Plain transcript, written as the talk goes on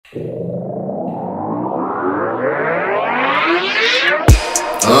Y'all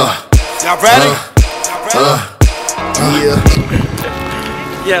ready? Yeah.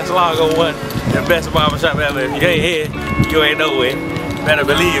 Yes, Largo one. The best barbershop ever. If you ain't here, you ain't know it. Better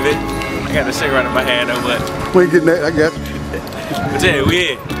believe it. I got the cigarette in my hand though, but We ain't getting that, I got you. but yeah, we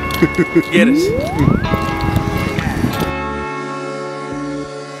here. Get us.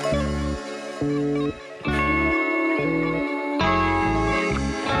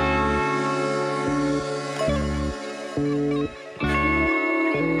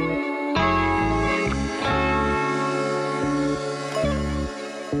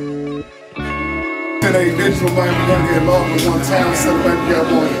 It ain't digital, man. We're gonna get Largo one time, so man, we got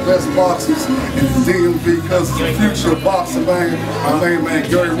one of the best boxers in the DMV because it's the future of boxing, man. My main man,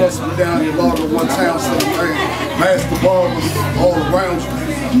 Gary Russell, we down here, Largo one time, so man, master barbers all around you.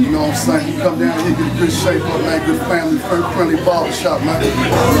 You know what I'm saying? You come down here, get a good shape up, man, good family, friendly barbershop, man. You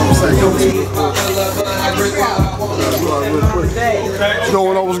know what I'm saying? What's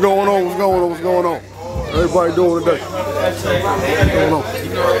going on? What's going on? What's going on? What's going on? Everybody doing today? What's going on?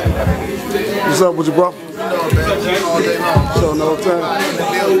 What's up with you, bro? All day long. So no time.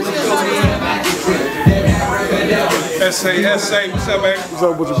 SA, what's up, man? What's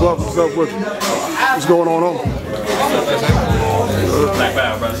up with you, bro? What's up with you? What's going on? Black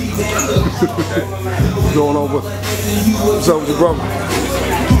power, brother. What's going on with you? What's up with you, brother?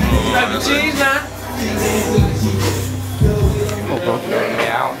 Cheese now.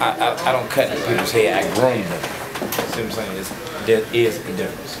 I don't cut people's hair, I groom them. See what I'm saying? There is a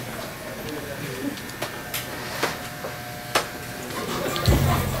difference.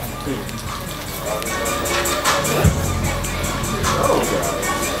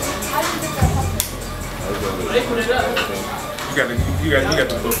 You got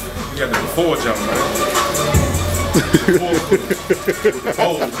the before jump, man.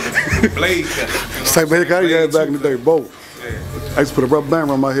 Bold. Blade cut. Same haircut I had back in the day, bold. I used to put a rubber band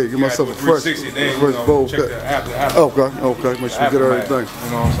around my head, give myself a fresh bowl cut. Okay, make sure we get everything. You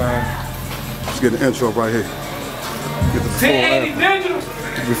know what I'm saying? Let's get the intro right here. Get the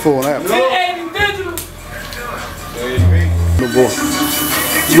before and after. 1080 digital. No boy.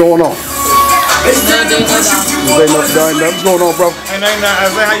 What's going on? What's going on, bro? And ain't not,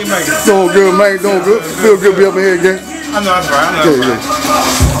 how you make it? Doing good, man. Doing good. Feel good to be up in here again. I know that's right.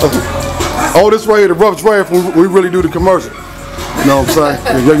 Oh, this right here, the roughest right here, we really do the commercial. You know what I'm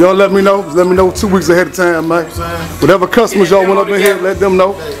saying? Y'all let me know. Let me know 2 weeks ahead of time, man. Whatever customers y'all want up in here, let them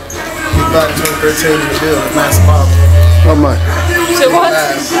know. About 2013 in the building, massive problem. Oh, man. So what?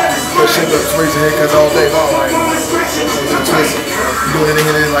 Push shit up, raise your haircuts all day long, right? Doing it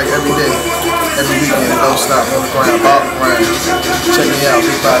in like every day, every weekend, don't stop, on the ground, bottom ground. Check me out,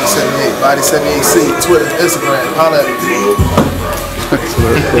 Big Body 78, Body 78C, Twitter, Instagram, holla at me.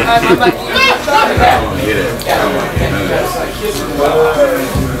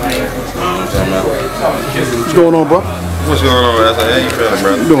 What's going on, bro? What's going on, man? How you feeling,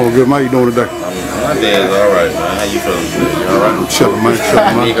 brother? Doing good, man. How you doing today? My day is alright, man. How you feeling? You alright? I'm chilling, man.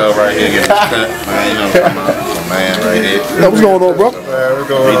 Nico right here getting cut, man. You know what I'm talking about? My man right here. What's going on, bro? We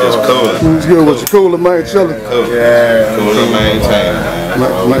just cooling. What's good with you? Cooling, man. Chilling. Yeah. Cooling, maintain, man.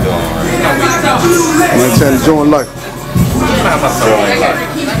 Maintain, enjoying life.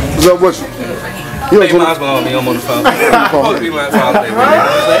 What's up with you? Hey, mine's on me. I'm on the phone. Supposed to be my phone.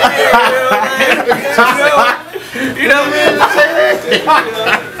 You know what I mean?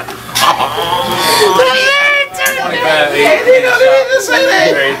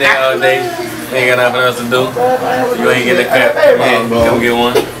 Every day, all day. Ain't got nothing else to do. You ain't get the cut. Man, come get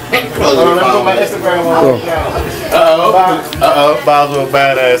one. Bob's a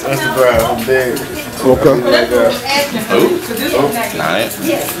badass Instagram. I'm dead. Okay. Night.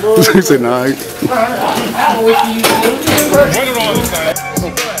 He said, nah.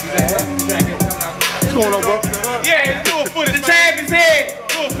 What's going on, bro? Yeah, do it for the champion's head.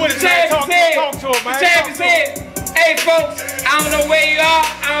 Do it for the champion's head. The champion's head. Hey, folks, I don't know where you are.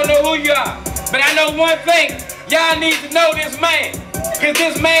 I don't know who you are. But I know one thing. Y'all need to know this man. Because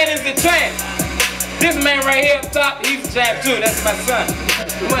this man is the champ. This man right here up top, he's the champ too. That's my son.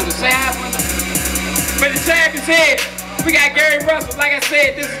 You want to say hi? But the champion's head, we got Gary Russell. Like I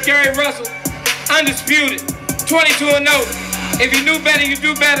said, this is Gary Russell. Undisputed. 22-0. If you knew better, you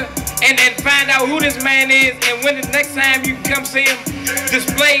do better. And find out who this man is, and when the next time you come see him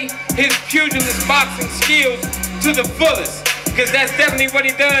display his pugilist boxing skills to the fullest, because that's definitely what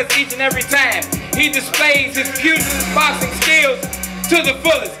he does each and every time. He displays his pugilist boxing skills to the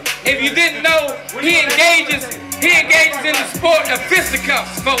fullest. If you didn't know, he engages in the sport of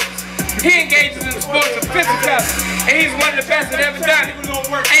fisticuffs, folks. He engages in the sport of fisticuffs, and he's one of the best that ever done it.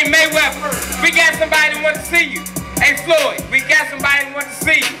 Ain't Mayweather. we got somebody that wants to see you. Hey Floyd, we got somebody that wants to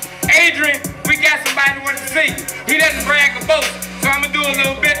see you. Adrian, we got somebody that wants to see you. He doesn't brag or boast, so I'm gonna do a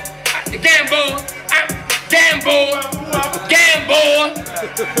little bit. Gamboa,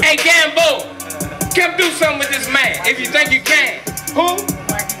 hey Gamboa, come do something with this man if you think you can. Who?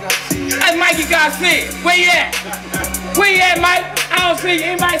 That's Mikey Garcia. Where you at? Where you at, Mike? I don't see you.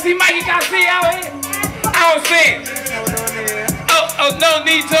 Anybody see Mikey Garcia out here? I don't see him. Oh, no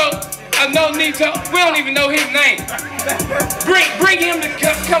need to. No need to. We don't even know his name. Bring him to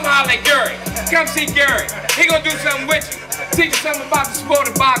come holler at Gary. Come see Gary. He gonna do something with you. Teach you something about the sport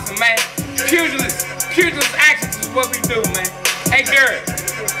of boxing, man. Pugilist actions is what we do, man. Hey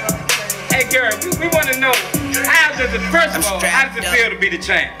Gary, we want to know, how does it, first of all, how does it feel to be the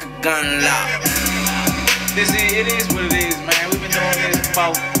champ? Gun lock. It is what it is, man. We've been doing this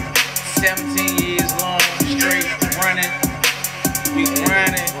about 17 years long, straight running. We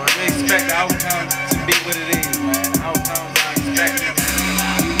grinding. We expect the outcome to be what it is, man. Outcomes are expected.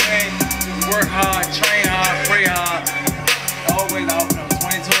 We win, we work hard, train hard, pray hard. Always the outcome.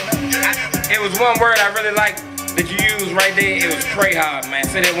 22. It was one word I really liked that you used right there. It was pray hard, man.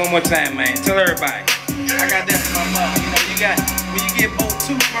 Say that one more time, man. Tell everybody. I got that from my mother. You know, when you get both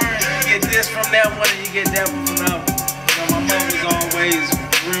two burns, you get this from that one and you get that one from that one. You know, my mother was always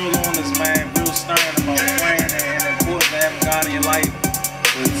real honest, man, real stern about praying and important to having God in your life.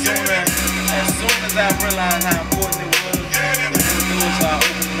 But as soon as I realized how important it was, the doors started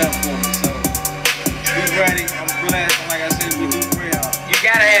opening up for me. So, we ready. I'm blessed. And like I said, we do pray hard. You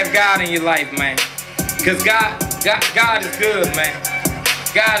gotta have God in your life, man. Cause God is good, man.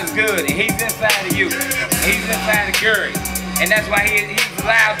 God is good, and He's inside of you. He's inside of Gary, and that's why He's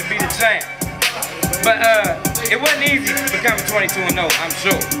allowed to be the champ. But it wasn't easy becoming 22-0, I'm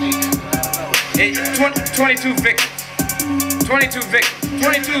sure. 22 victories. 22 victories.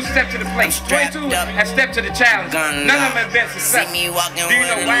 22 stepped to the plate. 22 have stepped to the challenge. None of them have been successful. Do you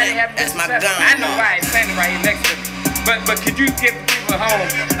know why they haven't been successful? I know why. It's standing right here next to me. But could you give the people at home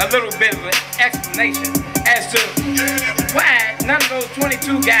a little bit of an explanation as to why none of those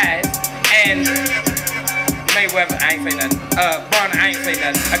 22 guys and Mayweather, I ain't say nothing, Barner, I ain't say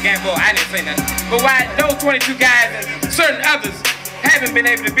nothing, Gamboa, I didn't say nothing, but why those 22 guys and certain others haven't been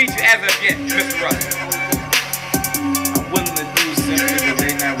able to beat you as of yet, Mr. Russell? I'm willing to do simply what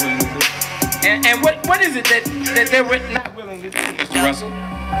they're not willing to do. And what is it that they're not willing to do, Mr. Russell?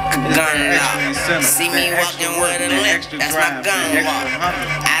 Gun lock. See me walking with a limp, that's my gun walk.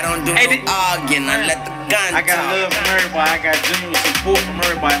 I don't do no arguing, I let the gun talk. I got love from everybody, I got genuine support from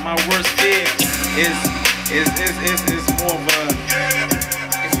everybody. My worst fear is more of a,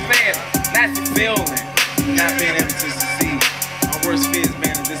 it's fair, not failing, not being able to succeed. My worst fear is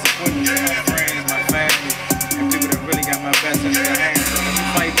being a disappointment to my friends, my family, and people that really got my best interest at hand. So when you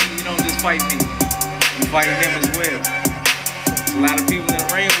fight me, you don't just fight me, you fight them as well. A lot of people in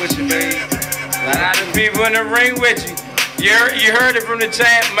the ring with you, babe. A lot of people in the ring with you. You heard it from the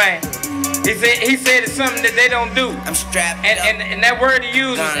champ, man. He said it's something that they don't do. I'm strapped and that word he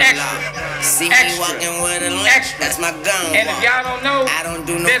used is extra. See me walking with a limp, that's my gun And if y'all don't know, I don't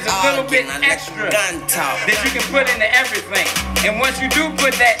do no there's a little bit arguing, extra gun talk. that you can put into everything. And once you do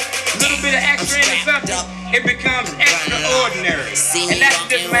put that little bit of extra into something, it becomes extraordinary. And that's what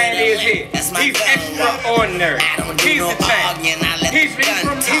this man is here. He's extraordinary. He's the champ. He's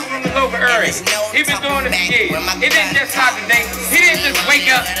from the local area. He's been doing it for years. It didn't just start today. He didn't just wake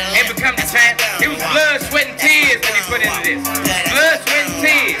up and become the champ. It was blood, sweat, and tears that he put into this. Blood, sweat, and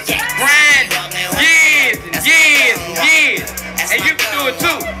tears. Grinding. Years and years and years. And you can do it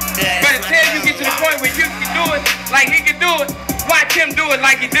too. But until you get to the point where you can do it like he can do it, watch him do it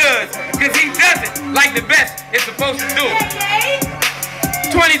like he does. Because he does it like the best is supposed to do it.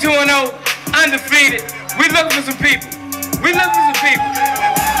 22-0, undefeated. We looking for some people.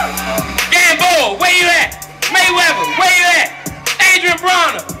 Gamboa, where you at? Mayweather, where you at? Adrian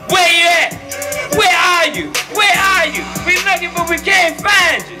Bronner, where you at? Where are you? We looking but we can't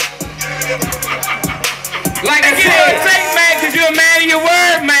find you. Like I say, man, because you're a man of your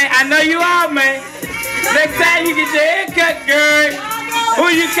word, man. I know you are, man. Next time you get your hair cut, girl, who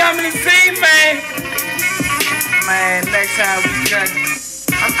you coming to see, man? Man, next time we cut,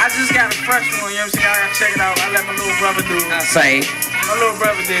 I just got a fresh one, you know what I'm saying? I gotta check it out. I let my little brother do it. I say. My little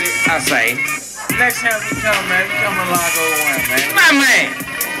brother did it. I say. Next time we come, man, we come to Largo 1, man.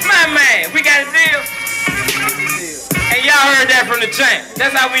 My man, we got a deal. And y'all heard that from the champ.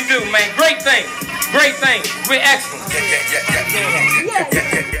 That's how we do, man. Great things. We're excellent.